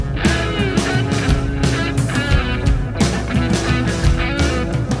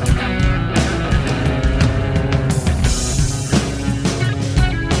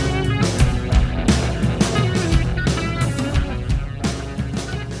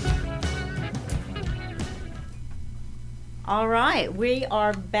All right, we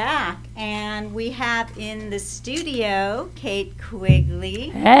are back, and we have in the studio Kate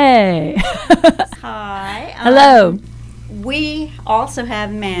Quigley. Hey. Hi. Hello. We also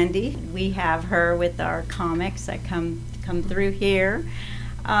have Mandy. We have her with our comics that come through here.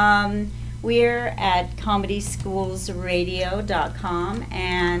 We're at ComedySchoolsRadio.com,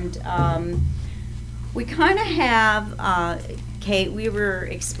 and we kind of have, Kate, we were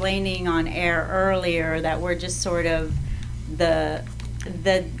explaining on air earlier that we're just sort of the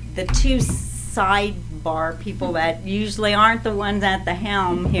two sidebar people that usually aren't the ones at the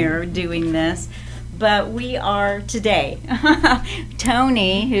helm here doing this, but we are today.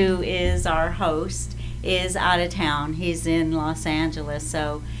 Tony, who is our host, is out of town. He's in Los Angeles,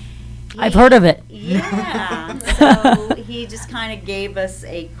 so I've heard of it. Yeah. So he just kind of gave us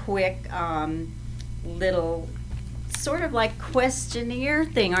a quick little sort of like questionnaire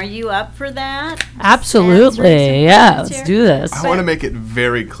thing. Are you up for that? Absolutely. Yeah, let's do this. I want to make it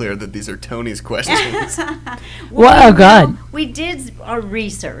very clear that these are Tony's questions. Oh, God. We did our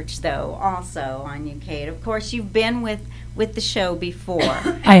research, though, also on you, Kate. Of course, you've been with the show before.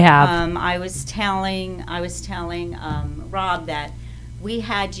 I have. I was telling Rob that we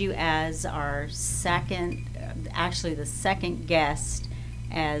had you as our second, actually the second guest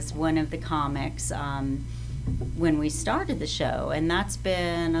as one of the comics when we started the show, and that's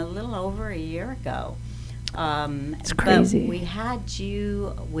been a little over a year ago. It's crazy. But we had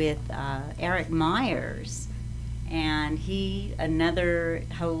you with Eric Myers, and another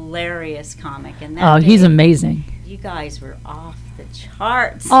hilarious comic. And that he's amazing. You guys were off the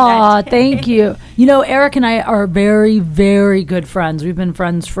charts. Aw, thank you. You know, Eric and I are very, very good friends. We've been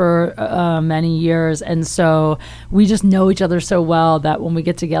friends for many years, and so we just know each other so well that when we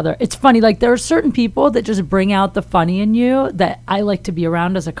get together, it's funny. Like, there are certain people that just bring out the funny in you that I like to be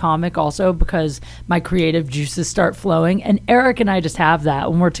around as a comic also, because my creative juices start flowing. And Eric and I just have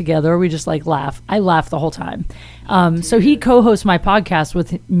that. When we're together, we just like laugh. I laugh the whole time. So he co-hosts my podcast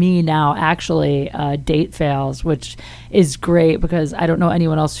with me now, actually, Date Fails, which is great because I don't know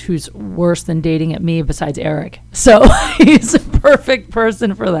anyone else who's worse than dating at me besides Eric. So he's a perfect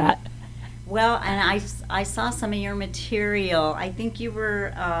person for that. Well, and I saw some of your material. I think you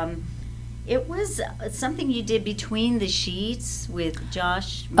were, it was something you did Between the Sheets with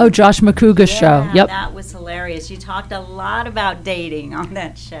Josh. Josh McCouga's show. Yep. That was hilarious. You talked a lot about dating on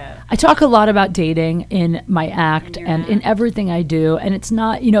that show. I talk a lot about dating in my act and in everything I do. And it's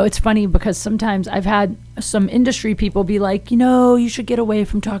not, it's funny because sometimes I've had some industry people be like, you should get away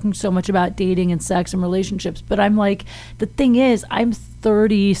from talking so much about dating and sex and relationships. But I'm like, the thing is, I'm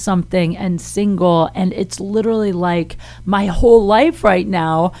 30 something and single, and it's literally like my whole life right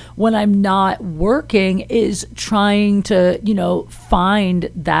now when I'm not working is trying to find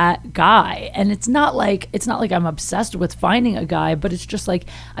that guy. And it's not like I'm obsessed with finding a guy, but it's just like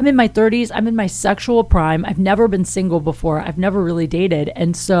I'm in my 30s, I'm in my sexual prime, I've never been single before, I've never really dated,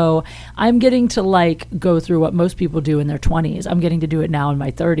 and so I'm getting to like go through what most people do in their 20s. I'm getting to do it now in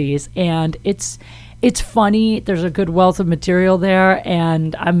my 30s, and it's funny. There's a good wealth of material there,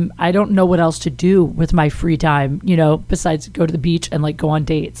 and I don't know what else to do with my free time, besides go to the beach and like go on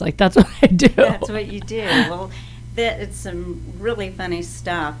dates. Like, that's what I do. That's what you do. Well, it's some really funny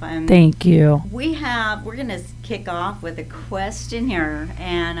stuff. Thank you. We're going to kick off with a question here,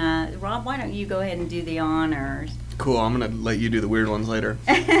 and Rob, why don't you go ahead and do the honors? Cool. I'm going to let you do the weird ones later.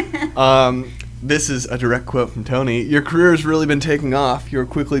 This is a direct quote from Tony. Your career has really been taking off. You're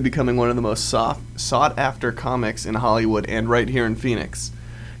quickly becoming one of the most sought-after comics in Hollywood and right here in Phoenix.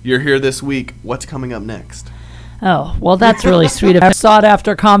 You're here this week. What's coming up next? Oh, well, that's really sweet. I've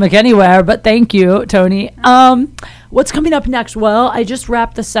sought-after comic anywhere, but thank you, Tony. What's coming up next? Well, I just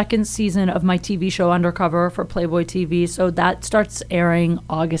wrapped the second season of my TV show Undercover for Playboy TV, so that starts airing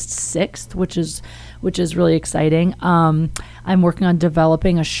August 6th, which is really exciting. I'm working on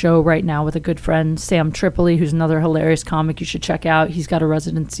developing a show right now with a good friend, Sam Tripoli, who's another hilarious comic you should check out. He's got a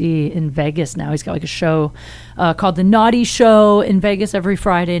residency in Vegas now. He's got like a show called The Naughty Show in Vegas every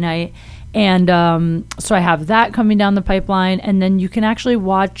Friday night. And so I have that coming down the pipeline. And then you can actually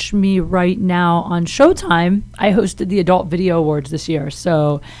watch me right now on Showtime. I hosted the Adult Video Awards this year.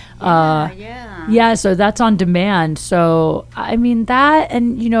 So yeah, so that's on demand. So I mean that,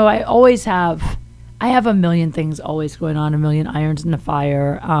 and I have a million things always going on, a million irons in the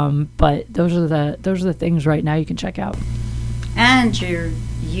fire. But those are the things right now you can check out. And you're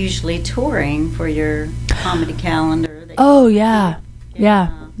usually touring for your comedy calendar. Oh yeah.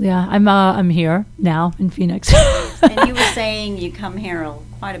 I'm here now in Phoenix. And you were saying you come here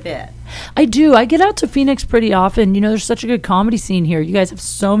quite a bit. I do. I get out to Phoenix pretty often. You know, there's such a good comedy scene here. You guys have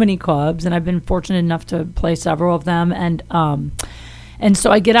so many clubs, and I've been fortunate enough to play several of them. And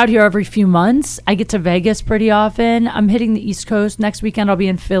so I get out here every few months. I get to Vegas pretty often. I'm hitting the East Coast. Next weekend I'll be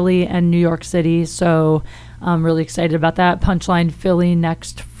in Philly and New York City. So I'm really excited about that. Punchline Philly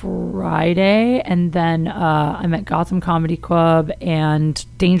next Friday. And then I'm at Gotham Comedy Club and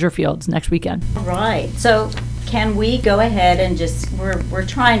Dangerfields next weekend. All right. So can we go ahead and just, we're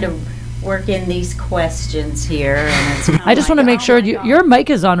trying to work in these questions here. And it's I just want to make sure your mic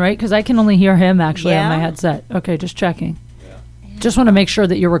is on, right? Because I can only hear him actually on my Yeah. headset. Okay, just checking. Just want to make sure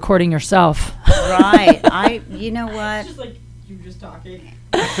that you're recording yourself. Right. You know what? like you just talking.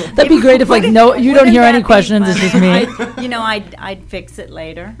 That'd be great if like no, you don't Wouldn't hear that any be questions. It's just funny? me. I'd fix it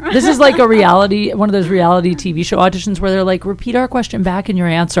later. This is like one of those reality TV show auditions where they're like, repeat our question back in your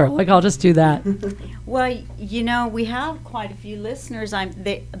answer. Like, I'll just do that. Well, we have quite a few listeners.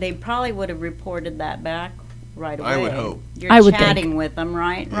 They probably would have reported that back right away. I would hope. You're I would chatting think. with them,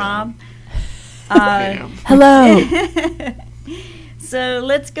 right, Yeah. Rob? Damn. Hello. So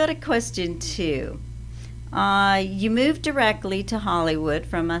let's go to question 2. You moved directly to Hollywood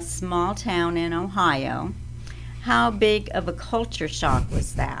from a small town in Ohio. How big of a culture shock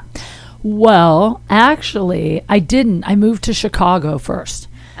was that? Well, actually, I didn't. I moved to Chicago first.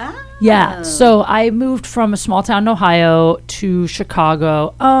 Ah. Yeah, so I moved from a small town in Ohio to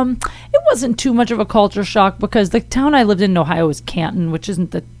Chicago. It wasn't too much of a culture shock because the town I lived in Ohio was Canton, which isn't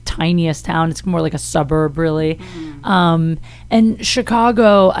the tiniest town. It's more like a suburb, really. And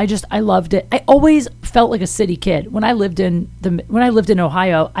Chicago, I loved it. I always felt like a city kid. When I lived in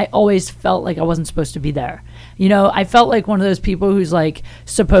Ohio, I always felt like I wasn't supposed to be there. You know, I felt like one of those people who's like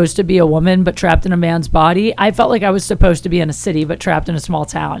supposed to be a woman but trapped in a man's body. I felt like I was supposed to be in a city but trapped in a small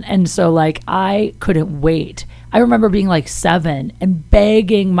town. And so like I couldn't wait. I remember being like 7 and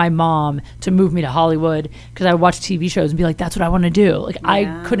begging my mom to move me to Hollywood because I would watch TV shows and be like, that's what I want to do. Like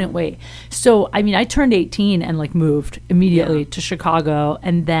I couldn't wait. So, I mean, I turned 18 and like moved immediately to Chicago.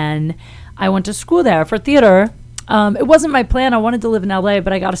 And then I went to school there for theater. It wasn't my plan. I wanted to live in LA,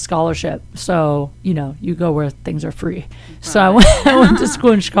 but I got a scholarship. So, you know, you go where things are free. So I went to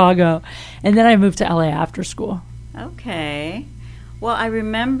school in Chicago and then I moved to LA after school. Okay. Well, I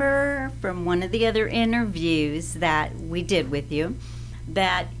remember from one of the other interviews that we did with you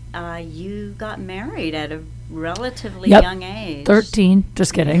that you got married at a relatively Yep. young age. 13.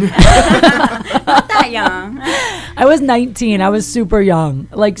 Just kidding. Not that young. I was 19. I was super young,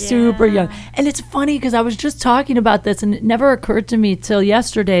 like super young. Yeah. And it's funny because I was just talking about this and it never occurred to me till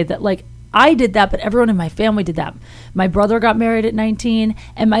yesterday that like I did that, but everyone in my family did that. My brother got married at 19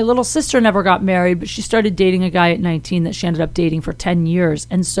 and my little sister never got married, but she started dating a guy at 19 that she ended up dating for 10 years.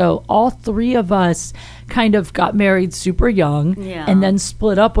 And so all 3 of us kind of got married super young and then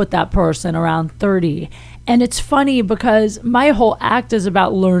split up with that person around 30. And it's funny because my whole act is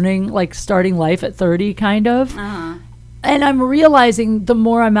about learning, like starting life at 30 kind of. And I'm realizing the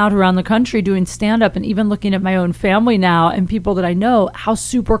more I'm out around the country doing stand-up and even looking at my own family now and people that I know, how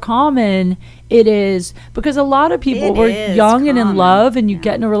super common it is. Because a lot of people It were is young and in common. love and you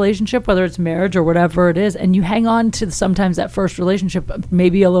get in a relationship, whether it's marriage or whatever it is, and you hang on to sometimes that first relationship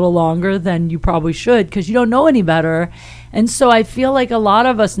maybe a little longer than you probably should because you don't know any better. And so I feel like a lot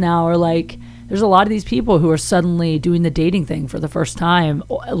of us now are like, there's a lot of these people who are suddenly doing the dating thing for the first time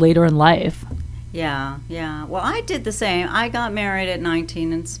later in life. Yeah. Well, I did the same. I got married at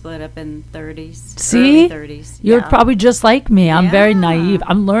 19 and split up in 30s. See? Early 30s. You're Yeah. probably just like me. I'm very Yeah. naive.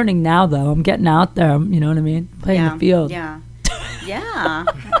 I'm learning now, though. I'm getting out there. You know what I mean? Playing the field. Yeah.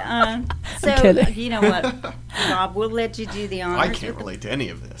 So, kidding. you know what, Rob, we'll let you do the honors. I can't relate to any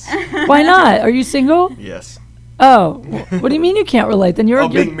of this. Why not? Are you single? Yes. Oh, what do you mean you can't relate? Then you're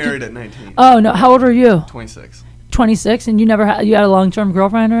Being married at 19. Oh no, how old are you? 26. 26, and you never you had a long-term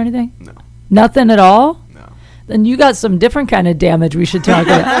girlfriend or anything? No. Nothing at all? No. Then you got some different kind of damage we should talk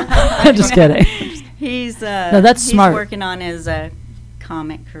about. I'm just kidding. He's that's smart. He's working on his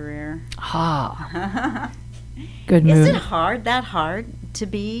comic career. Ah, good Is move. it that hard to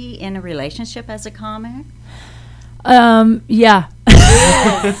be in a relationship as a comic? Yeah.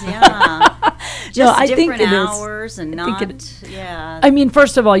 Yes, yeah. Just I think different it is. hours and I think not, yeah. I mean,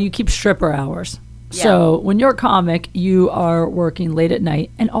 first of all, you keep stripper hours. Yeah. So when you're a comic, you are working late at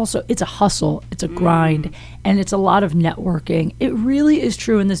night. And also, it's a hustle. It's a grind. And it's a lot of networking. It really is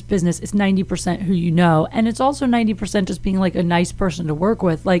true in this business. It's 90% who you know. And it's also 90% just being like a nice person to work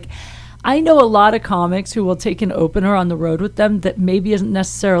with. Like, I know a lot of comics who will take an opener on the road with them that maybe isn't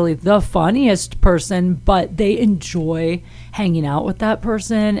necessarily the funniest person, but they enjoy hanging out with that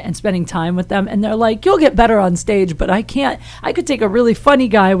person and spending time with them. And they're like, you'll get better on stage, but I could take a really funny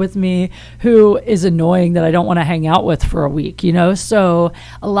guy with me who is annoying that I don't want to hang out with for a week, you know? So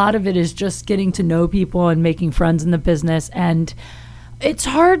a lot of it is just getting to know people and making friends in the business. And it's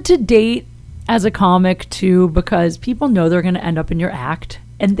hard to date as a comic too, because people know they're going to end up in your act.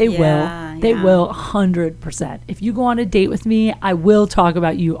 And they will. They will 100%. If you go on a date with me, I will talk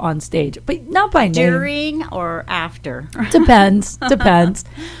about you on stage, but not by name. During or after? Depends.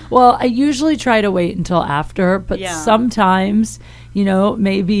 Well, I usually try to wait until after, but sometimes, you know,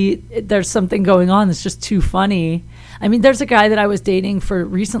 maybe there's something going on that's just too funny. I mean, there's a guy that I was dating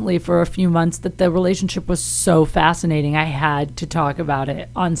recently for a few months that the relationship was so fascinating. I had to talk about it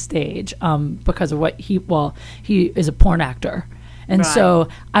on stage because of what he is a porn actor. And so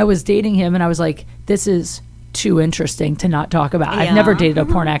I was dating him and I was like, this is too interesting to not talk about. I've never dated a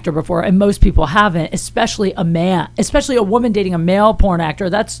porn actor before, and most people haven't, especially a woman dating a male porn actor.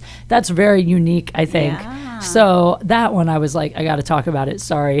 That's very unique, I think. Yeah. So that one I was like, I got to talk about it.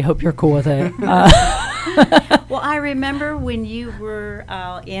 Sorry. Hope you're cool with it. Well, I remember when you were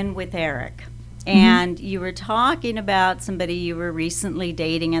in with Eric and you were talking about somebody you were recently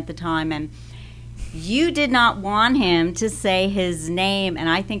dating at the time, and you did not want him to say his name, and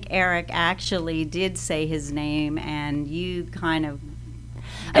I think Eric actually did say his name, and you kind of...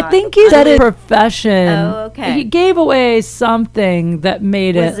 I think he said his profession. Oh, okay. He gave away something that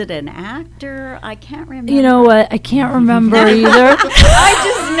made Was it an actor? I can't remember. You know what? I can't remember either. I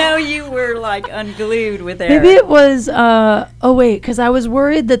just know you were like unglued with Eric. Maybe it was, because I was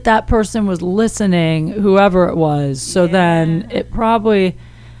worried that person was listening, whoever it was. So then it probably...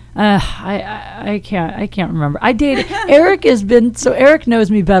 I can't remember. I dated Eric Eric knows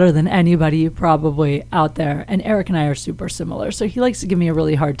me better than anybody probably out there, and Eric and I are super similar, so he likes to give me a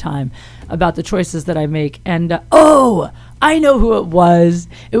really hard time about the choices that I make. And I know who it was.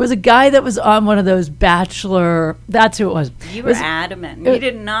 It was a guy that was on one of those Bachelor. That's who it was. You were adamant. You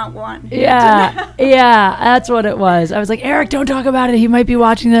did not want him yeah, that's what it was. I was like, Eric, don't talk about it. He might be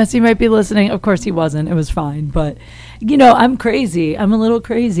watching this. He might be listening. Of course he wasn't. It was fine. But, you know, I'm crazy. I'm a little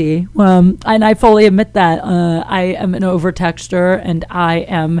crazy. And I fully admit that. I am an over-texter, and I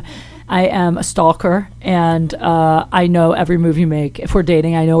am a stalker, and I know every move you make. If we're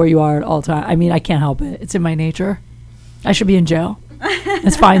dating, I know where you are at all time. I mean, I can't help it. It's in my nature. I should be in jail.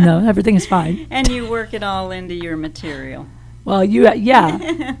 It's fine, though. Everything is fine. And you work it all into your material. Well, you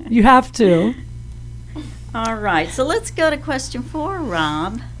have to. All right, so let's go to question 4,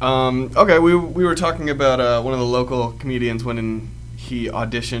 Rob. Okay, we were talking about one of the local comedians when he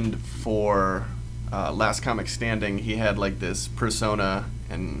auditioned for Last Comic Standing. He had like this persona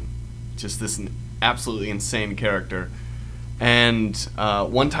and just this absolutely insane character. And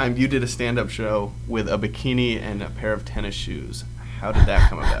one time you did a stand-up show with a bikini and a pair of tennis shoes. How did that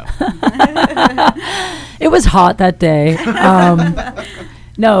come about? It was hot that day.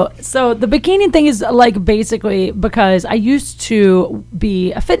 No, so the bikini thing is like basically because I used to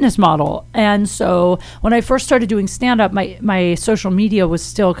be a fitness model. And so when I first started doing stand-up, my social media was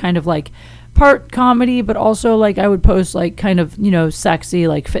still kind of like part comedy, but also like I would post like kind of, you know, sexy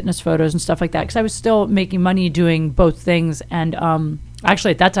like fitness photos and stuff like that because I was still making money doing both things. And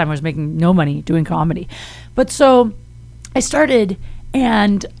actually at that time I was making no money doing comedy. But so I started,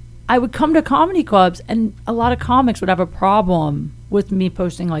 and I would come to comedy clubs, and a lot of comics would have a problem with me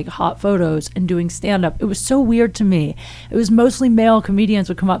posting like hot photos and doing stand-up. It was so weird to me. It was mostly male comedians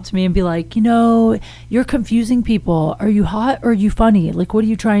would come up to me and be like, you know, you're confusing people. Are you hot or are you funny? Like, what are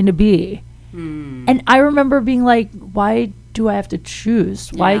you trying to be? And I remember being like, why do I have to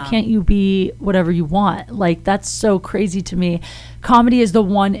choose? Why can't you be whatever you want? Like, that's so crazy to me. Comedy is the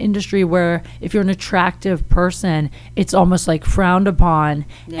one industry where if you're an attractive person, it's almost like frowned upon.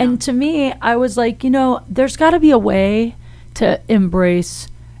 Yeah. And to me, I was like, you know, there's got to be a way to embrace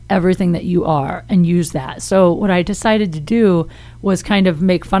everything that you are and use that. So what I decided to do was kind of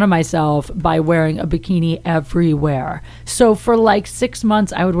make fun of myself by wearing a bikini everywhere. So for like 6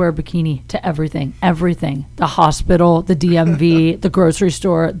 months, I would wear a bikini to everything, the hospital, the DMV, the grocery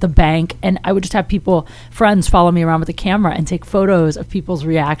store, the bank. And I would just have friends follow me around with a camera and take photos of people's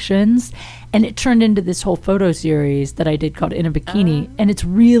reactions. And it turned into this whole photo series that I did called In a Bikini. And it's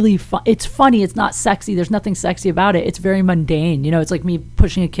really fun. It's funny. It's not sexy. There's nothing sexy about it. It's very mundane. You know, it's like me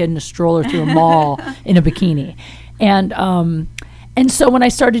pushing a kid in a stroller through a mall in a bikini. And so when I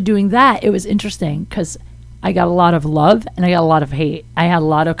started doing that, it was interesting because I got a lot of love and I got a lot of hate. I had a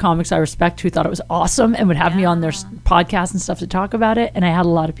lot of comics I respect who thought it was awesome and would have me on their podcasts and stuff to talk about it. And I had a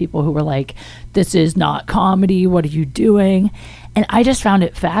lot of people who were like, this is not comedy. What are you doing? And I just found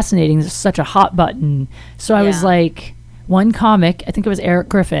it fascinating. It's such a hot button. So I was like, one comic, I think it was Eric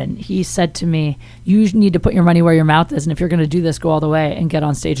Griffin, he said to me, you need to put your money where your mouth is. And if you're going to do this, go all the way and get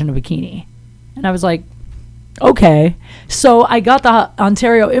on stage in a bikini. And I was like, okay. So I got the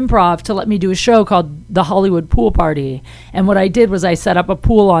Ontario Improv to let me do a show called The Hollywood Pool Party. And what I did was I set up a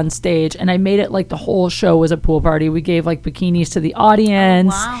pool on stage and I made it like the whole show was a pool party. We gave like bikinis to the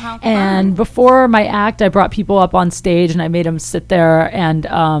audience. Oh, wow, how fun. And before my act, I brought people up on stage and I made them sit there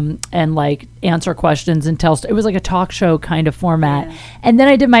and like answer questions and tell it was like a talk show kind of format. Yeah. And then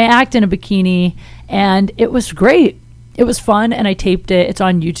I did my act in a bikini and it was great. It was fun and I taped it. It's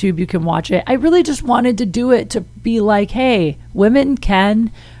on YouTube. You can watch it. I really just wanted to do it to be like, hey, women can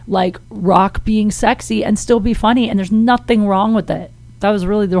like rock being sexy and still be funny. And there's nothing wrong with it. That was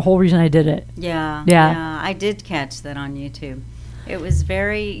really the whole reason I did it. Yeah. Yeah. I did catch that on YouTube. It was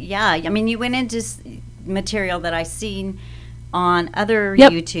very, I mean, you went into material that I seen on other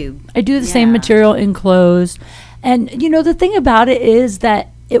Yep. YouTube. I do the same material in clothes. And, you know, the thing about it is that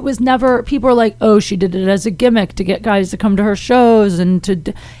it was never, people are like, oh, she did it as a gimmick to get guys to come to her shows.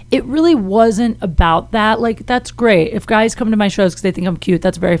 And it really wasn't about that. Like, that's great. If guys come to my shows because they think I'm cute,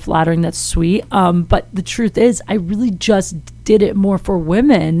 that's very flattering. That's sweet. But the truth is, I really just did it more for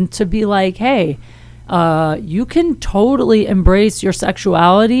women to be like, hey, you can totally embrace your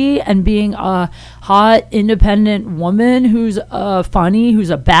sexuality and being a hot, independent woman who's funny, who's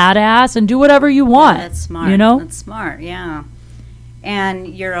a badass, and do whatever you want. That's smart. You know? That's smart, yeah.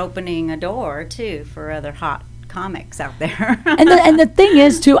 And you're opening a door, too, for other hot comics out there. and the thing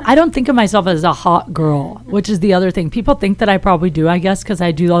is, too, I don't think of myself as a hot girl, which is the other thing. People think that I probably do, I guess, because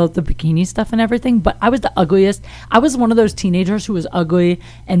I do all of the bikini stuff and everything. But I was the ugliest. I was one of those teenagers who was ugly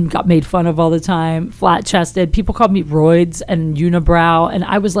and got made fun of all the time, flat-chested. People called me roids and unibrow. And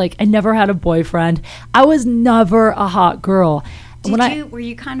I was like, I never had a boyfriend. I was never a hot girl. Were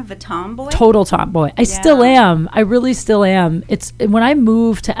you kind of a tomboy? Total tomboy. I still am. I really still am. It's when I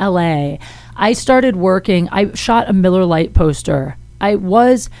moved to LA, I started working. I shot a Miller Lite poster. I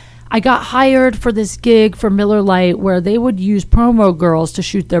got hired for this gig for Miller Lite where they would use promo girls to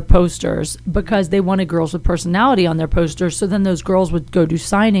shoot their posters because they wanted girls with personality on their posters. So then those girls would go do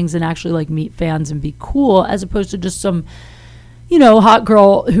signings and actually like meet fans and be cool, as opposed to just some, you know, hot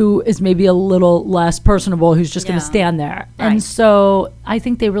girl who is maybe a little less personable, who's just going to stand there. Right. And so I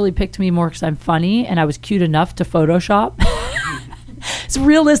think they really picked me more because I'm funny and I was cute enough to Photoshop. So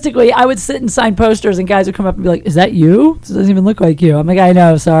realistically, I would sit and sign posters and guys would come up and be like, is that you? This doesn't even look like you. I'm like, I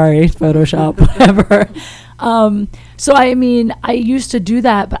know, sorry, Photoshop, whatever. So, I mean, I used to do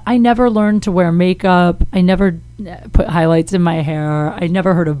that, but I never learned to wear makeup. I never put highlights in my hair. I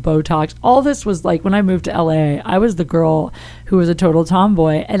never heard of Botox. All this was like when I moved to LA, I was the girl who was a total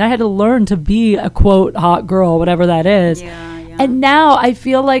tomboy, and I had to learn to be a, quote, hot girl, whatever that is. Yeah. And now I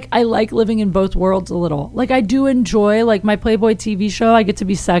feel like I like living in both worlds a little. Like I do enjoy like my Playboy TV show. I get to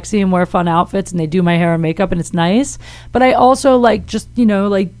be sexy and wear fun outfits and they do my hair and makeup and it's nice. But I also like just, you know,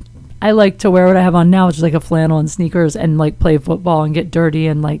 like I like to wear what I have on now, which is like a flannel and sneakers and like play football and get dirty.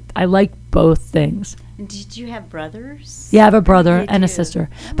 And like I like both things. Did you have brothers? Yeah, I have a brother You and a do. sister.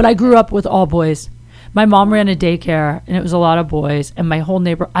 But I grew up with all boys. My mom ran a daycare, and it was a lot of boys. And my whole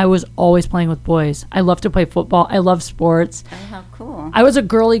I was always playing with boys. I love to play football. I love sports. Oh, how cool. I was a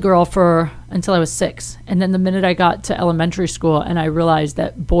girly girl until I was 6. And then the minute I got to elementary school and I realized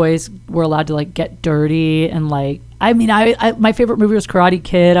that boys were allowed to like get dirty and like, I mean, I my favorite movie was Karate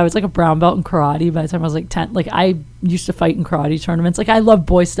Kid. I was like a brown belt in karate by the time I was like 10. Like I used to fight in karate tournaments. Like I love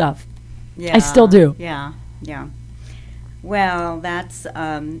boy stuff. Yeah. I still do. Yeah. Well, that's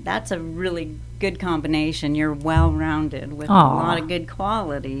a really good combination. You're well-rounded with a lot of good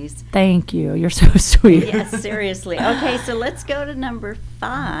qualities. Thank you. You're so sweet. Yes, seriously. Okay, so let's go to number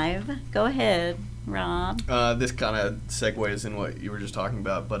 5. Go ahead, Rob. This kind of segues in what you were just talking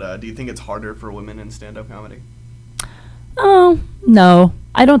about, but do you think it's harder for women in stand-up comedy? Oh, no.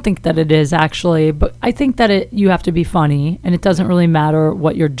 I don't think that it is actually, but I think that you have to be funny and it doesn't really matter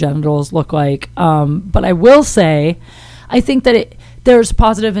what your genitals look like. But I will say, I think that there's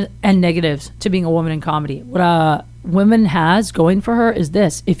positive and negatives to being a woman in comedy. What women has going for her is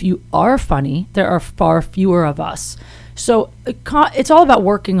this. If you are funny, there are far fewer of us. So it's all about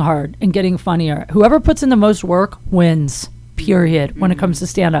working hard and getting funnier. Whoever puts in the most work wins. Period. When it comes to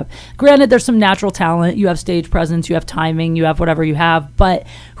stand-up, granted, there's some natural talent. You have stage presence, you have timing, you have whatever you have. But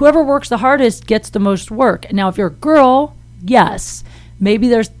whoever works the hardest gets the most work. Now, if you're a girl, yes, maybe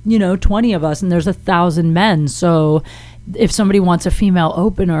there's 20 of us and there's 1,000 men. So if somebody wants a female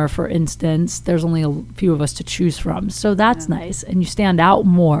opener, for instance, there's only a few of us to choose from. So that's nice. And you stand out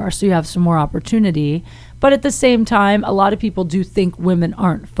more, so you have some more opportunity. But at the same time, a lot of people do think women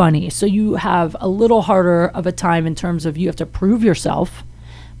aren't funny. So you have a little harder of a time in terms of you have to prove yourself.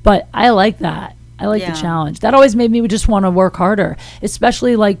 But I like that. I like the challenge. That always made me just want to work harder,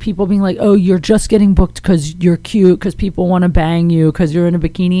 especially like people being like, oh, you're just getting booked because you're cute, because people want to bang you, because you're in a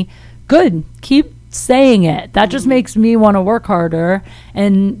bikini. Good. Keep saying it. That just makes me want to work harder.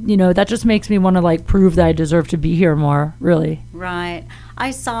 And, that just makes me want to like prove that I deserve to be here more, really. Right.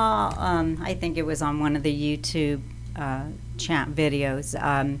 I saw, I think it was on one of the YouTube chat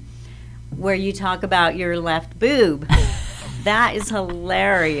videos, where you talk about your left boob. That is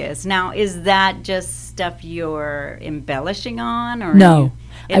hilarious. Now, is that just stuff you're embellishing on? Or no.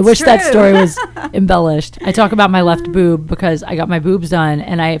 I wish true. that story was embellished. I talk about my left boob because I got my boobs done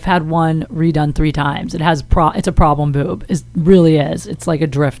and I've had one redone 3 times. It has it's a problem boob. It really is. It's like a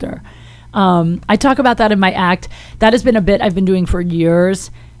drifter. I talk about that in my act. That has been a bit I've been doing for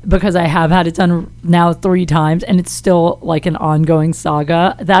years because I have had it done now 3 times and it's still like an ongoing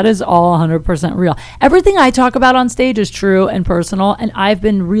saga. That is all 100% real. Everything I talk about on stage is true and personal, and I've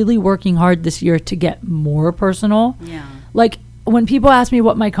been really working hard this year to get more personal. Yeah. Like, when people ask me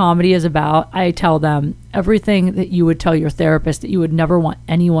what my comedy is about, I tell them everything that you would tell your therapist that you would never want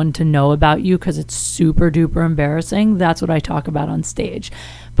anyone to know about you because it's super duper embarrassing. That's what I talk about on stage.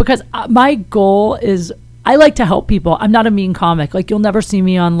 Because my goal is, I like to help people. I'm not a mean comic. Like, you'll never see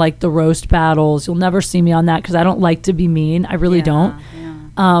me on like the roast battles. You'll never see me on that because I don't like to be mean. I really don't.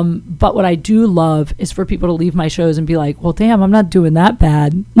 Yeah. But what I do love is for people to leave my shows and be like, well, damn, I'm not doing that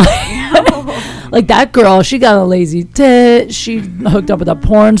bad. Like that girl, she got a lazy tit. She hooked up with a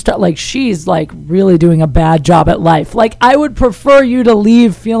porn star. Like, she's like really doing a bad job at life. Like, I would prefer you to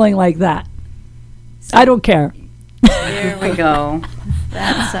leave feeling like that. I don't care. There we go.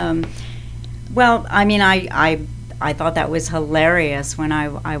 That's well, I mean, I thought that was hilarious when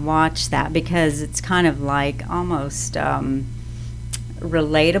I watched that, because it's kind of like almost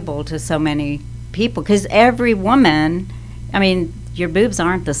relatable to so many people, because every woman, I mean, your boobs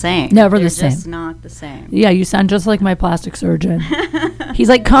aren't the same. Never They're the same. just not the same. Yeah, you sound just like my plastic surgeon. He's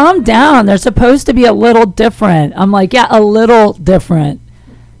like, calm down. They're supposed to be a little different. I'm like, yeah, a little different.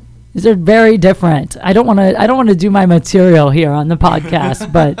 These are very different. I don't want to do my material here on the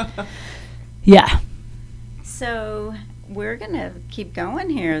podcast, but yeah. So we're going to keep going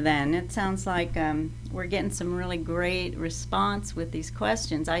here then. It sounds like we're getting some really great response with these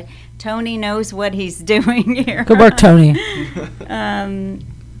questions. Tony knows what he's doing here. Good work, Tony.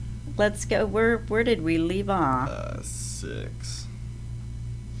 Let's go. Where did we leave off? 6.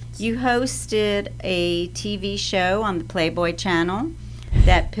 You hosted a TV show on the Playboy channel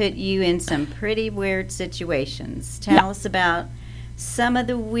that put you in some pretty weird situations. Tell us about some of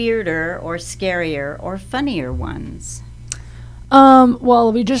the weirder or scarier or funnier ones.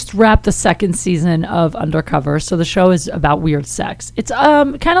 Well, we just wrapped the 2nd season of Undercover, so the show is about weird sex. It's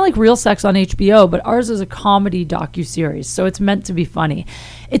kind of like Real Sex on HBO, but ours is a comedy docuseries, so it's meant to be funny.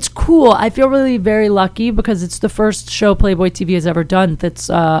 It's cool. I feel really very lucky because it's the first show Playboy TV has ever done that's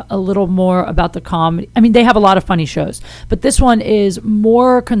a little more about the comedy. I mean, they have a lot of funny shows, but this one is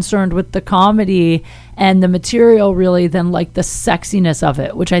more concerned with the comedy and the material really than like the sexiness of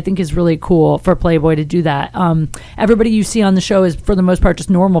it, which I think is really cool for Playboy to do that. Everybody you see on the show is for the most part just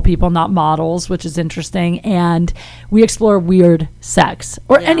normal people, not models, which is interesting. And we explore weird sex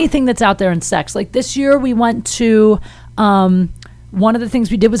or anything that's out there in sex. Like this year we went to one of the things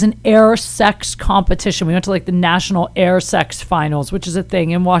we did was an air sex competition. We went to like the National Air Sex Finals, which is a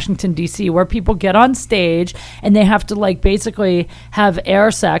thing in Washington, D.C., where people get on stage and they have to like basically have air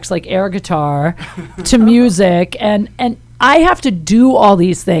sex, like air guitar, to music. And I have to do all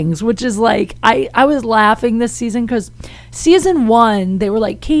these things, which is like, I was laughing this season because season 1, they were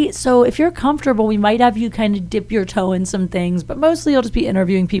like, Kate, so if you're comfortable, we might have you kind of dip your toe in some things, but mostly you'll just be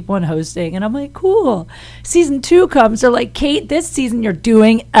interviewing people and hosting. And I'm like, cool. Season 2 comes, they're like, Kate, this season you're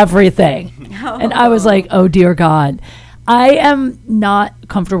doing everything. And I was like, oh dear God. I am not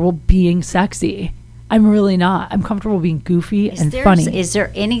comfortable being sexy. I'm really not. I'm comfortable being goofy and funny. Is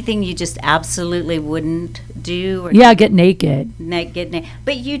there anything you just absolutely wouldn't do? Or get naked.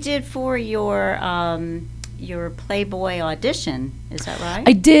 But you did for your Playboy audition. Is that right?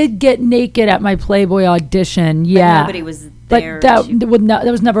 I did get naked at my Playboy audition. Yeah, but nobody was there. But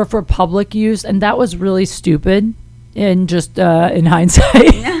that was never for public use, and that was really stupid. In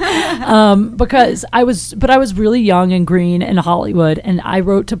hindsight. Because I was really young and green in Hollywood, and I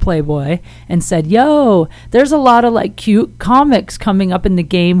wrote to Playboy and said, yo, there's a lot of like cute comics coming up in the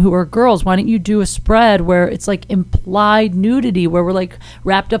game who are girls. Why don't you do a spread where it's like implied nudity, where we're like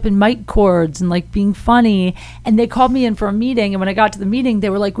wrapped up in mic cords and like being funny? And they called me in for a meeting, and when I got to the meeting, they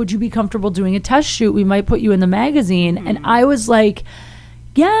were like, would you be comfortable doing a test shoot? We might put you in the magazine. And I was like,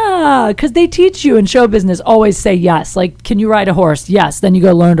 yeah, because they teach you in show business, always say yes. Like, can you ride a horse? Yes. Then you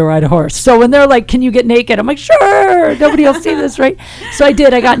go learn to ride a horse. So when they're like, can you get naked? I'm like, sure. Nobody will see this, right? So I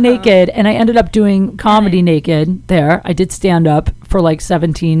did. I got naked, and I ended up doing comedy naked there. I did stand up for like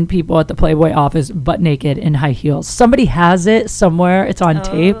 17 people at the Playboy office, butt naked in high heels. Somebody has it somewhere. It's on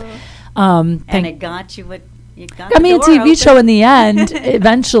tape. And it got you what you got. I mean, a the door TV open. show in the end,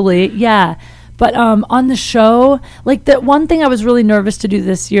 eventually, yeah. But on the show, like the one thing I was really nervous to do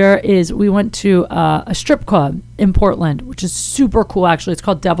this year is we went to a strip club in Portland, which is super cool, actually. It's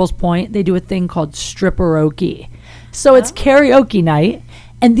called Devil's Point. They do a thing called Stripperoke. So it's karaoke night,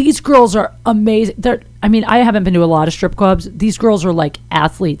 and these girls are amazing. I haven't been to a lot of strip clubs. These girls are like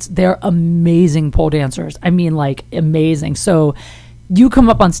athletes. They're amazing pole dancers. I mean, like amazing. So you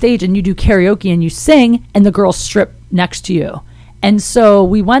come up on stage and you do karaoke and you sing, and the girls strip next to you. And so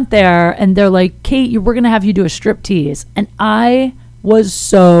we went there, and they're like, Kate, we're going to have you do a strip tease. And I was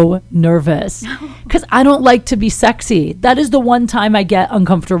so nervous because I don't like to be sexy. That is the one time I get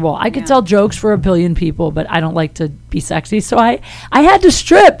uncomfortable. I could tell jokes for a billion people, but I don't like to be sexy. So I had to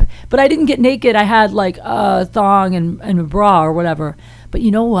strip, but I didn't get naked. I had like a thong and a bra or whatever. But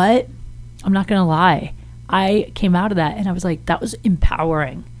you know what? I'm not going to lie. I came out of that, and I was like, that was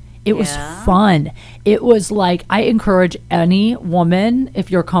empowering. It was fun. It was like, I encourage any woman, if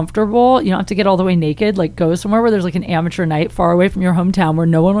you're comfortable, you don't have to get all the way naked, like go somewhere where there's like an amateur night far away from your hometown where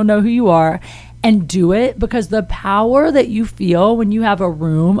no one will know who you are, and do it, because the power that you feel when you have a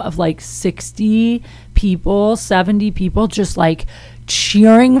room of like 60 people, 70 people just like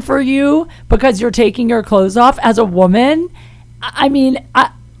cheering for you because you're taking your clothes off as a woman. I mean,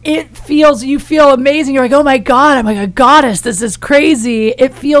 you feel amazing. You're like, oh my God, I'm like a goddess. This is crazy.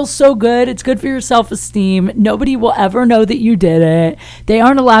 It feels so good. It's good for your self-esteem. Nobody will ever know that you did it. They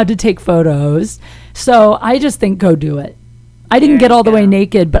aren't allowed to take photos. So I just think go do it. I didn't get all the way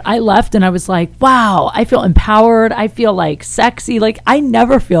naked, but I left and I was like, wow, I feel empowered. I feel like sexy. Like I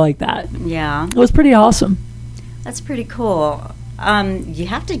never feel like that. Yeah. It was pretty awesome. That's pretty cool. You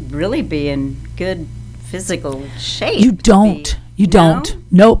have to really be in good physical shape. You don't. You don't.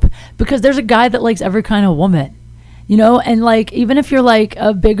 Nope. Because there's a guy that likes every kind of woman, you know, and like, even if you're like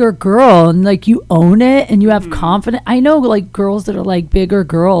a bigger girl and like you own it and you have confidence. I know like girls that are like bigger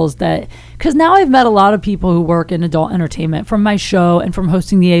girls because now I've met a lot of people who work in adult entertainment from my show and from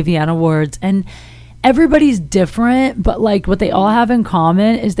hosting the AVN Awards, and everybody's different, but like what they all have in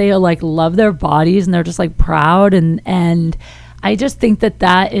common is they like love their bodies and they're just like proud. And I just think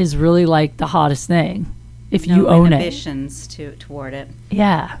that is really like the hottest thing. If you own it. No inhibitions toward it.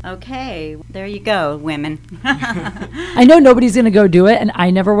 Yeah. Okay, there you go, women. I know nobody's going to go do it, and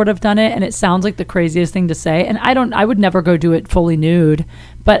I never would have done it, and it sounds like the craziest thing to say, and I would never go do it fully nude,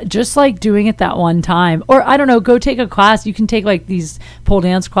 but just like doing it that one time, or I don't know, go take a class. You can take like these pole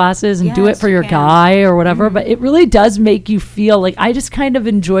dance classes and do it for your guy or whatever, but it really does make you feel like, I just kind of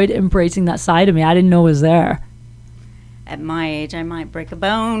enjoyed embracing that side of me. I didn't know it was there. At my age, I might break a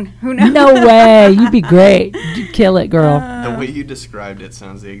bone. Who knows? No way. You'd be great. You'd kill it, girl. The way you described it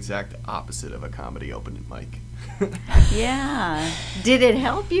sounds the exact opposite of a comedy open mic. Yeah. Did it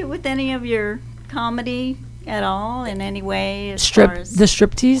help you with any of your comedy at all in any way? The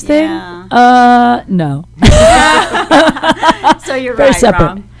striptease thing? Yeah. No. So you're Very right, separate.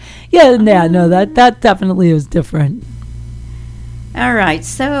 Rob. Yeah, no, that definitely was different. All right,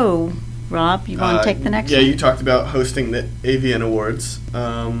 so Rob, you want to take the next one? Yeah, you talked about hosting the AVN Awards.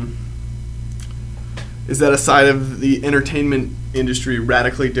 Is that a side of the entertainment industry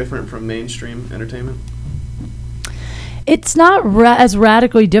radically different from mainstream entertainment? It's not as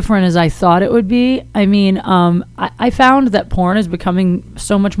radically different as I thought it would be. I mean, I found that porn is becoming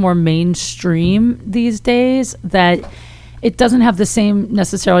so much more mainstream these days that it doesn't have the same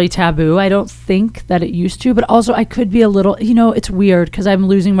necessarily taboo. I don't think that it used to, but also I could be a little, it's weird because I'm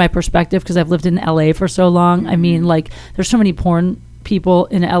losing my perspective because I've lived in LA for so long. I mean, like there's so many porn people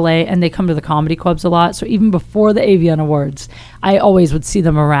in LA and they come to the comedy clubs a lot. So even before the AVN Awards, I always would see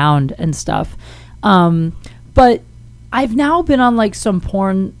them around and stuff. But I've now been on like some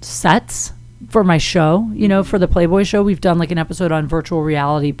porn sets for my show, for the Playboy show. We've done like an episode on virtual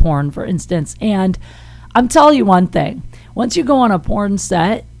reality porn, for instance. And I'm telling you one thing. Once you go on a porn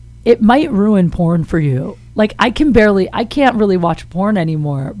set, it might ruin porn for you. Like I can't really watch porn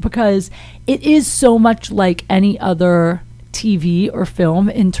anymore because it is so much like any other TV or film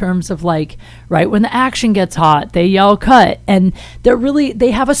in terms of like, right when the action gets hot, they yell cut, and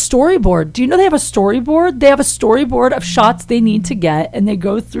they have a storyboard. Do you know they have a storyboard? They have a storyboard of shots they need to get, and they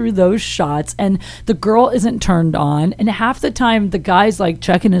go through those shots, and the girl isn't turned on, and half the time the guy's like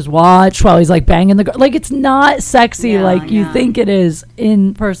checking his watch while he's like banging the girl. Like it's not sexy like you think it is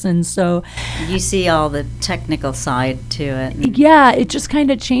in person. So you see all the technical side to it. yeah, it just kind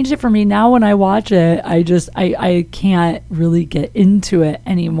of changed it for me. Now when I watch it, I can't really get into it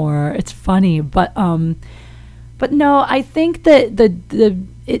anymore. It's funny, but no, I think that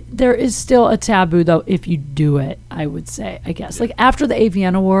there is still a taboo though if you do it, I would say. I guess like after the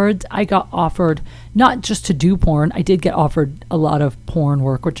AVN Awards, I got offered not just to do porn. I did get offered a lot of porn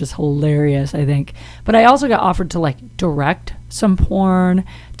work, which is hilarious, I think. But I also got offered to like direct some porn,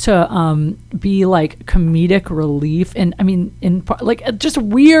 to be like comedic relief, and I mean in like just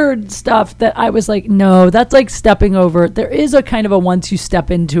weird stuff that I was like, no, that's like stepping over. There is a kind of a once you step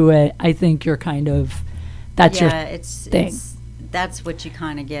into it, I think you're kind of that's your thing. That's what you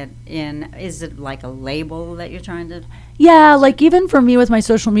kind of get in. Is it like a label that you're trying to? Yeah, like even for me with my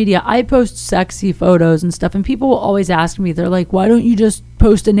social media, I post sexy photos and stuff, and people will always ask me, they're like, why don't you just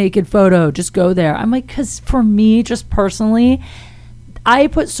post a naked photo? Just go there. I'm like, because for me, just personally, I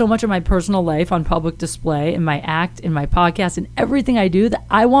put so much of my personal life on public display in my act, in my podcast, and everything I do that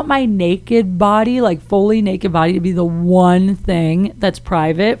I want my naked body, like fully naked body, to be the one thing that's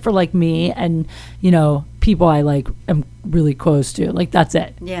private for like me and, you know, people I like am really close to. Like that's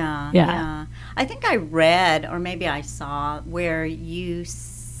it. Yeah. I think I read, or maybe I saw, where you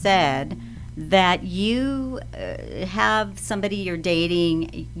said that you have somebody you're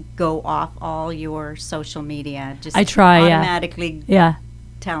dating go off all your social media. Just I try, automatically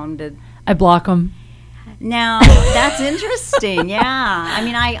tell them to. I block them. Now, that's interesting. Yeah. I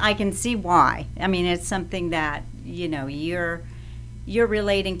mean, I can see why. I mean, it's something that, you know, you're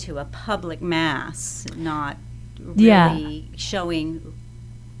relating to a public mass, not really showing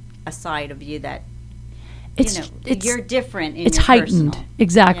a side of you that you're different in it's your heightened personal.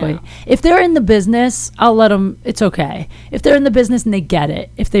 Exactly. Yeah. If they're in the business, I'll let them. It's okay if they're in the business and they get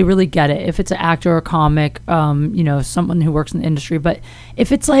it, if they really get it, if it's an actor or a comic, you know, someone who works in the industry. But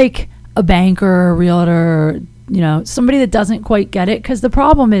if it's like a banker or a realtor, or, you know, somebody that doesn't quite get it, because the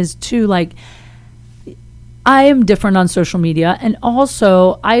problem is too, like, I am different on social media, and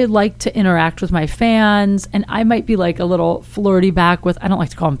also I like to interact with my fans, and I might be like a little flirty back with, I don't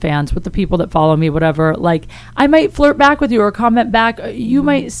like to call them fans, with the people that follow me, whatever. Like I might flirt back with you or comment back. You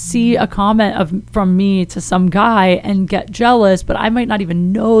might see a comment from me to some guy and get jealous, but I might not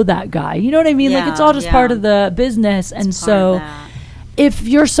even know that guy. You know what I mean? Like it's all just part of the business. And so if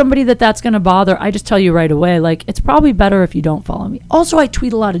you're somebody that's going to bother, I just tell you right away, like it's probably better if you don't follow me. Also, I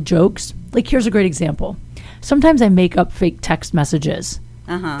tweet a lot of jokes. Like here's a great example. Sometimes I make up fake text messages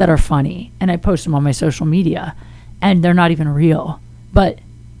that are funny, and I post them on my social media, and they're not even real. But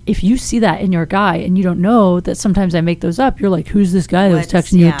if you see that in your guy and you don't know that sometimes I make those up, you're like, who's this guy that was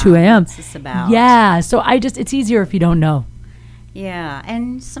texting you at 2 a.m.? What's this about? Yeah, so it's easier if you don't know. Yeah,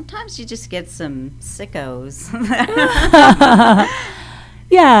 and sometimes you just get some sickos.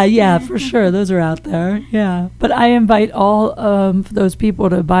 Yeah, for sure. Those are out there. Yeah. But I invite all those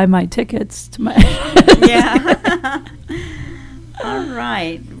people to buy my tickets to my. Yeah. All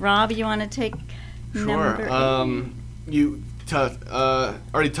right. Rob, you want to take number 8? You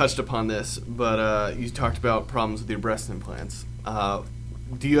already touched upon this, but you talked about problems with your breast implants.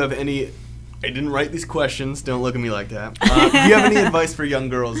 Do you have any... I didn't write these questions. Don't look at me like that. Do you have any advice for young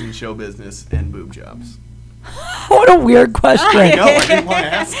girls in show business and boob jobs? What a weird question. I know, I didn't want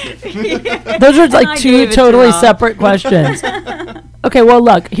to ask it. Those are like two totally separate questions. Okay, well,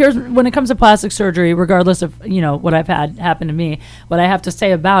 look, here's when it comes to plastic surgery, regardless of, you know, what I've had happen to me, what I have to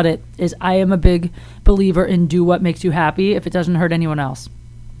say about it is I am a big believer in do what makes you happy if it doesn't hurt anyone else.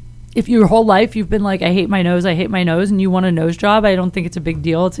 If your whole life you've been like, I hate my nose, and you want a nose job, I don't think it's a big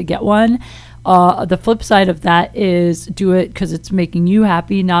deal to get one. The flip side of that is do it because it's making you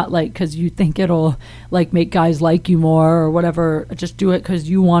happy, not like because you think it'll like make guys like you more or whatever. Just do it because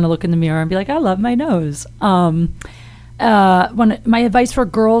you want to look in the mirror and be like, I love my nose. When my advice for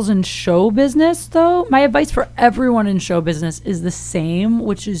girls in show business, though, my advice for everyone in show business is the same,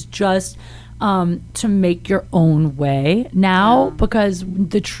 which is just to make your own way now, because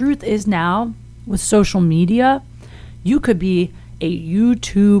the truth is now with social media, you could be a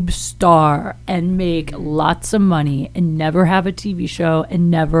YouTube star and make lots of money and never have a TV show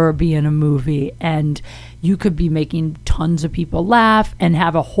and never be in a movie. And you could be making tons of people laugh and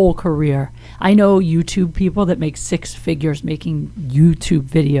have a whole career. I know YouTube people that make 6 figures making YouTube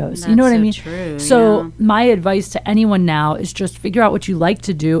videos. You know what That's I mean? true, So yeah. my advice to anyone now is just figure out what you like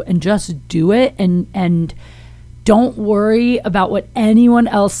to do and just do it, and don't worry about what anyone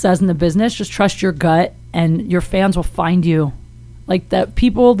else says in the business. Just trust your gut, and your fans will find you. Like, that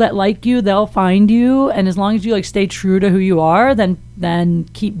people that like you, they'll find you, and as long as you like stay true to who you are, then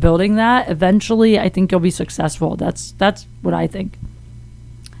keep building that. Eventually, I think you'll be successful. That's what I think.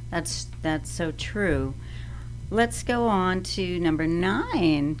 That's so true. Let's go on to number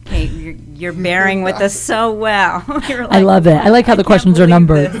 9. Kate, you're bearing with us so well. You're I love it. I like how "I the can't questions are believe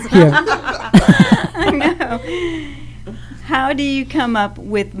numbered this." here. I know. How do you come up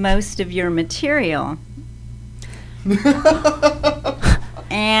with most of your material?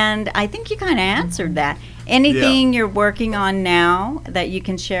 And I think you kind of answered that. Anything you're working on now that you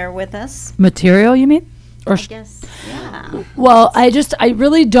can share with us? Material, you mean? Or I guess, yeah. Well, I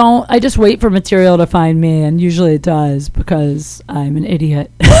really don't. I just wait for material to find me, and usually it does because I'm an idiot.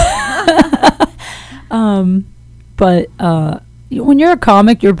 But when you're a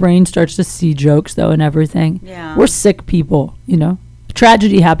comic, your brain starts to see jokes, though, and everything. Yeah. We're sick people, you know.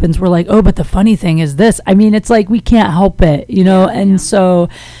 Tragedy happens, we're like, oh, but the funny thing is this. I mean, it's like we can't help it, you know. And so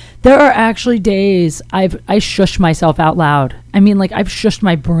there are actually days I shush myself out loud. I mean, like, I've shushed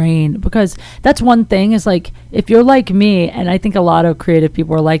my brain, because that's one thing is, like, if you're like me, and I think a lot of creative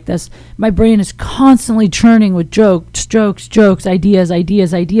people are like this, my brain is constantly churning with jokes, ideas.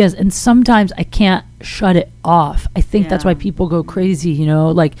 And sometimes I can't shut it off. I think that's why people go crazy, you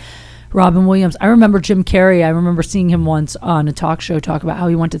know, like Robin Williams. I remember Jim Carrey. I remember seeing him once on a talk show talk about how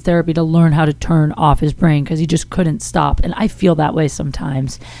he went to therapy to learn how to turn off his brain because he just couldn't stop. And I feel that way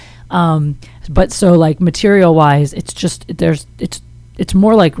sometimes. But so, like, material wise, it's just, it's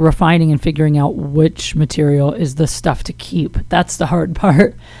more like refining and figuring out which material is the stuff to keep. That's the hard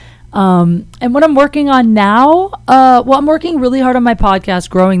part. And what I'm working on now, I'm working really hard on my podcast,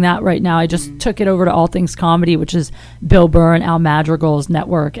 growing that right now. I just took it over to All Things Comedy, which is Bill Burr and Al Madrigal's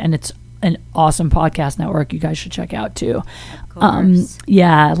network, and it's an awesome podcast network you guys should check out too. Of course.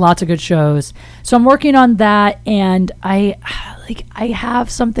 Yeah, lots of good shows. So I'm working on that, and I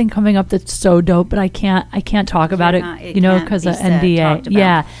have something coming up that's so dope, but I can't talk about it, you know, because of NDA.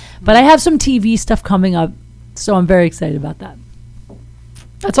 Yeah, but I have some TV stuff coming up, so I'm very excited about that.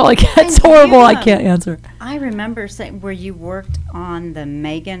 That's all I can. It's horrible. I can't answer. I remember saying, where you worked on the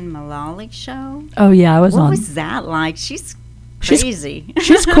Megan Mullally show. Oh yeah, I was on. What was that like? She's crazy.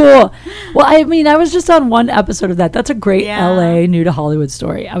 She's cool. Well, I mean, I was just on one episode of that. That's a great LA new to Hollywood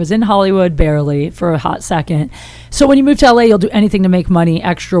story. I was in Hollywood barely for a hot second. So when you move to LA, you'll do anything to make money,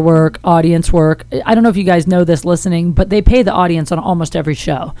 extra work, audience work. I don't know if you guys know this listening, but they pay the audience on almost every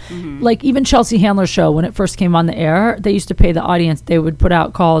show. Mm-hmm. Like even Chelsea Handler's show, when it first came on the air, they used to pay the audience. They would put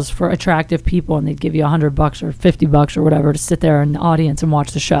out calls for attractive people, and they'd give you $100 or $50 or whatever to sit there in the audience and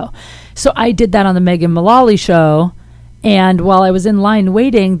watch the show. So I did that on the Megan Mullally show. And while I was in line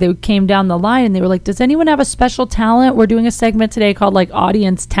waiting, they came down the line and they were like, does anyone have a special talent? We're doing a segment today called like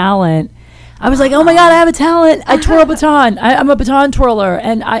Audience Talent. I was like, oh my God, I have a talent. I twirl baton. I'm a baton twirler.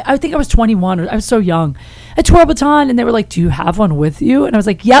 And I think I was 21. I was so young. I twirl baton, and they were like, do you have one with you? And I was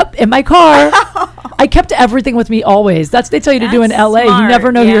like, yep, in my car. I kept everything with me always. That's what they tell you to do in LA. Smart, You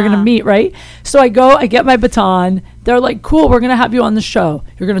never know who you're going to meet, right? So I go, I get my baton. They're like, cool, we're going to have you on the show.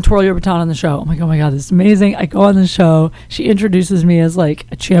 You're going to twirl your baton on the show. I'm like, oh my God, this is amazing. I go on the show. She introduces me as like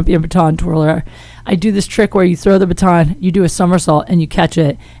a champion baton twirler. I do this trick where you throw the baton, you do a somersault, and you catch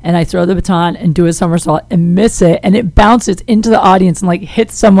it. And I throw the baton and do a somersault and miss it. And it bounces into the audience and like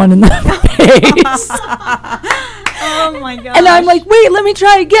hits someone in the face. Oh my God. And I'm like, wait, let me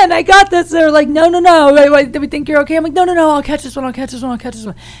try again. I got this. They're like, no. Wait, we think you're okay. I'm like, no. I'll catch this one.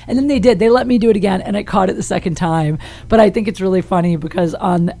 And then they did. They let me do it again, and I caught it the second time. But I think it's really funny because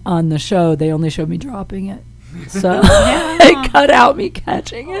on the show, they only showed me dropping it. So they cut out me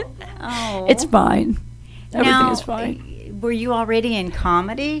catching it. Oh. It's fine. Everything Now, is fine. Were you already in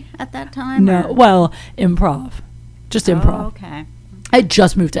comedy at that time? No, or? well, improv. Just improv. Oh, okay. I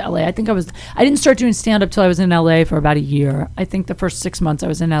just moved to LA. I didn't start doing stand up till I was in LA for about a year. I think the first 6 months I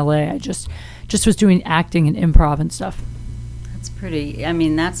was in LA, I just was doing acting and improv and stuff. That's pretty, I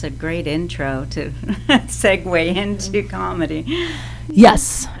mean, that's a great intro to segue into comedy.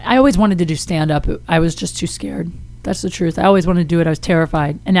 Yes. I always wanted to do stand up. I was just too scared. That's the truth. I always wanted to do it. I was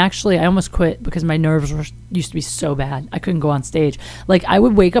terrified. And actually, I almost quit because my nerves used to be so bad. I couldn't go on stage. Like, I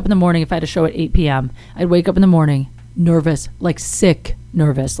would wake up in the morning if I had a show at 8 p.m. I'd wake up in the morning, nervous, like sick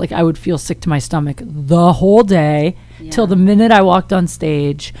nervous. Like I would feel sick to my stomach the whole day till the minute I walked on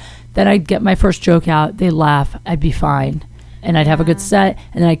stage. Then I'd get my first joke out, they'd laugh, I'd be fine. And I'd have a good set,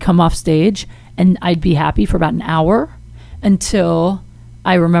 and then I'd come off stage, and I'd be happy for about an hour until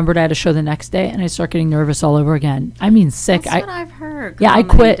I remembered I had a show the next day, and I'd start getting nervous all over again. I mean, sick. That's what I've heard. Yeah, I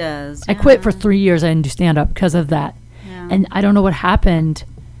Comedy quit. does. I quit for 3 years. I didn't do stand-up because of that. Yeah. And I don't know what happened.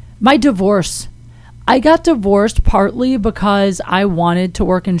 My divorce. I got divorced partly because I wanted to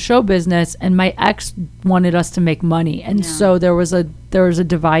work in show business, and my ex wanted us to make money, and so there was a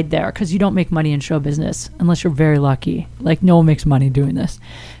divide there because you don't make money in show business unless you're very lucky. Like no one makes money doing this.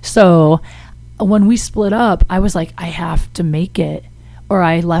 So when we split up, I was like, I have to make it, or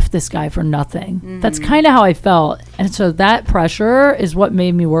I left this guy for nothing. That's kind of how I felt, and so that pressure is what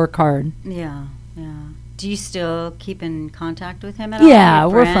made me work hard. Yeah, yeah. Do you still keep in contact with him at all? Yeah, Your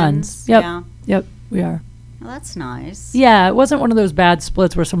we're friends. Yep. Yeah. Yep, we are. Well, that's nice. Yeah, it wasn't one of those bad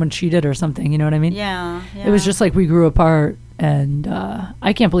splits where someone cheated or something. You know what I mean? Yeah, yeah. It was just like we grew apart, and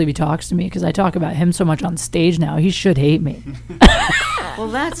I can't believe he talks to me because I talk about him so much on stage now. He should hate me. Well,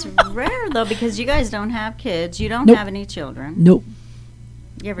 that's rare, though, because you guys don't have kids. You don't Nope. have any children. Nope.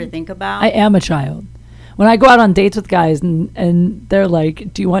 You ever think about? I am a child. When I go out on dates with guys and they're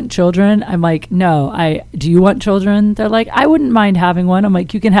like, do you want children? I'm like, no. Do you want children? They're like, I wouldn't mind having one. I'm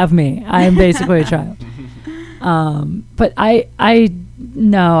like, you can have me. I am basically a child. But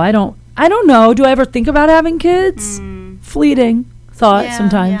no, I don't know. Do I ever think about having kids? Fleeting thought Yeah,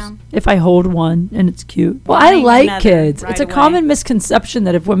 sometimes. yeah. If I hold one and it's cute. Well, I Wanting like another kids. right It's a away. common misconception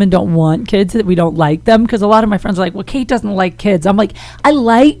that if women don't want kids, that we don't like them. Because a lot of my friends are like, well, Kate doesn't like kids. I'm like, I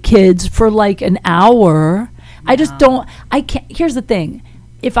like kids for like an hour. I just don't. I can't. Here's the thing.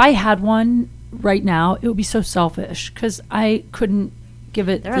 If I had one right now, it would be so selfish because I couldn't give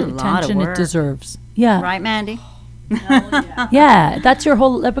it They're a the lot of attention it work. deserves. Yeah. Right, Mandy? Yeah, that's your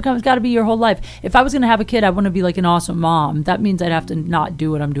whole. That becomes got to be your whole life. If I was gonna have a kid, I want to be like an awesome mom. That means I'd have to not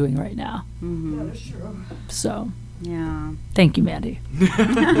do what I'm doing right now. Yeah, that's true. So, Yeah. thank you, Mandy.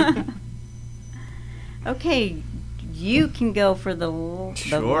 Okay, you can go for the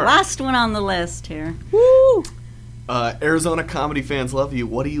Sure. last one on the list here. Woo! Arizona comedy fans love you.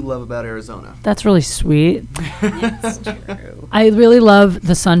 What do you love about Arizona? That's really sweet. It's true. I really love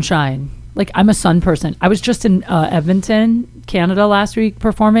the sunshine. Like I'm a sun person. I was just in Edmonton, Canada last week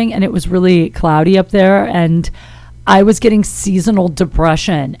performing, and it was really cloudy up there, and I was getting seasonal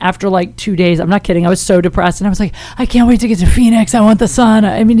depression after like 2 days. I'm not kidding. I was so depressed, and I was like, I can't wait to get to Phoenix. I want the sun.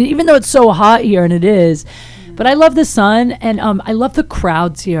 I mean, even though it's so hot here, and it is, but I love the sun, and I love the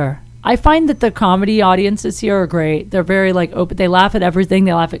crowds here. I find that the comedy audiences here are great. They're very like open. They laugh at everything.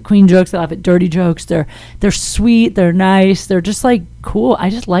 They laugh at queen jokes. They laugh at dirty jokes. They're sweet. They're nice. They're just like cool. I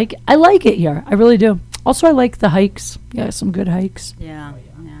like it here. I really do. Also, I like the hikes. Yeah, some good hikes. Yeah.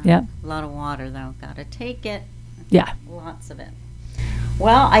 Yeah. A lot of water, though. Gotta take it. Yeah. Lots of it.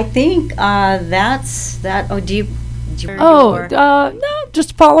 Well, I think that's that. Oh, do you? No,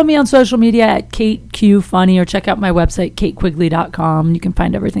 just follow me on social media at Kate Q Funny, or check out my website, katequigley.com. You can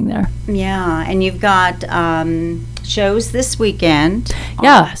find everything there. Yeah, and you've got shows this weekend.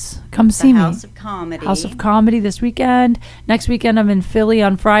 Yes. Come see the me. House of Comedy. House of Comedy this weekend. Next weekend, I'm in Philly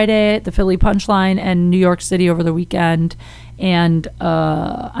on Friday at the Philly Punchline, and New York City over the weekend. And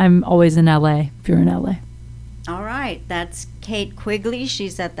I'm always in LA if you're in LA. All right, that's Kate Quigley.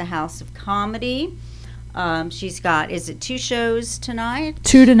 She's at the House of Comedy. She's got, is it 2 shows tonight?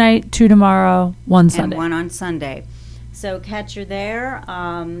 2 tonight, 2 tomorrow, 1 Sunday. And 1 on Sunday. So catch her there.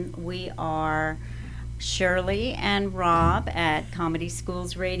 We are Shirley and Rob at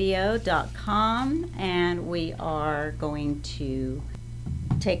ComedySchoolsRadio.com, and we are going to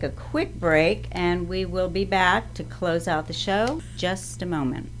take a quick break, and we will be back to close out the show. Just a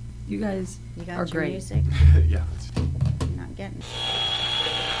moment. You guys You got are your great. music? Yeah. Not getting it.